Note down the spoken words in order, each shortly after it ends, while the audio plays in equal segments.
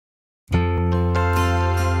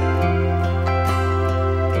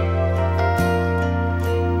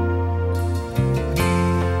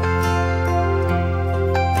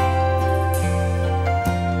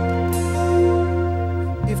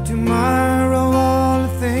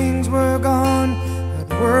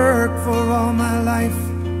worked for all my life,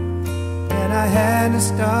 and I had to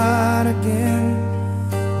start again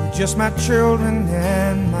with just my children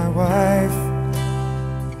and my wife.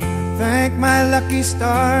 Thank my lucky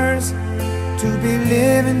stars to be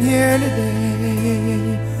living here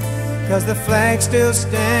today, 'cause the flag still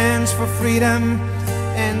stands for freedom,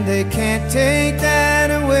 and they can't take that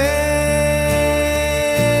away.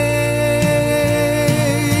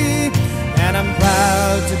 And I'm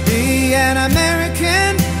proud to be an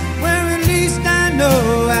American, where at least I know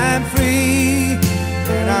I'm free.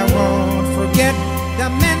 And I won't forget the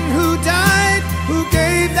men who died, who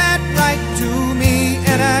gave that right to me.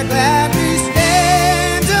 And I gladly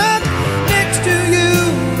stand up next to you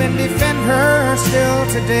and defend her still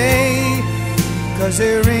today, 'cause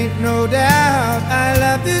there ain't no doubt I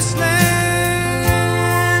love this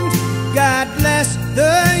land. God bless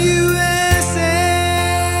the USA.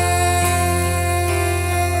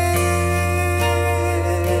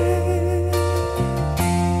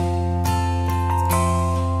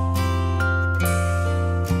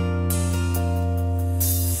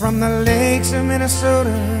 From the lakes of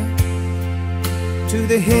Minnesota to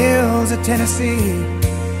the hills of Tennessee,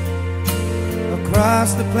 across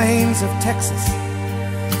the plains of Texas,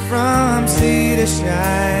 from sea to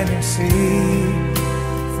shining sea,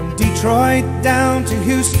 from Detroit down to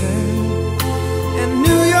Houston and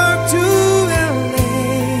New York to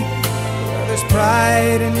LA. Well, there's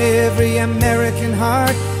pride in every American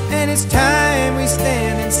heart, and it's time we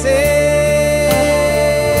stand and say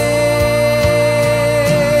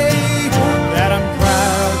that I'm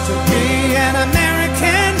proud to be an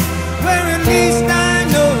American, where at least I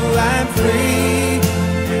know I'm free.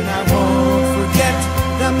 And I won't forget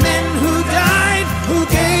the men who died, who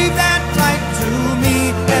gave that right to me.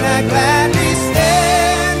 And I gladly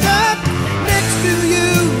stand up next to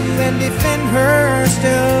you and defend her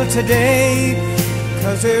still today,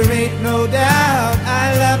 'cause there ain't no doubt I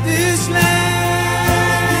love this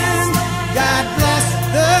land. God bless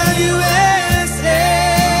the USA.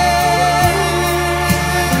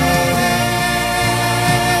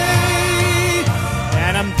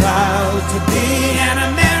 And I'm proud to be an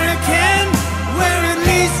American, where at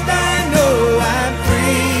least I know I'm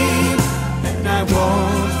free. And I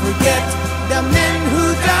won't forget the men who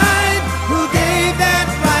died, who gave that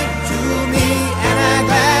right to me. And I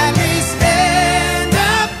gladly stand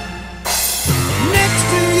up next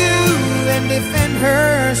to you and defend her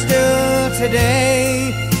still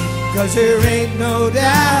today, 'cause there ain't no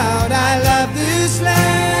doubt I love this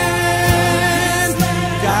land.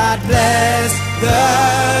 God bless the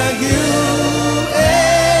USA.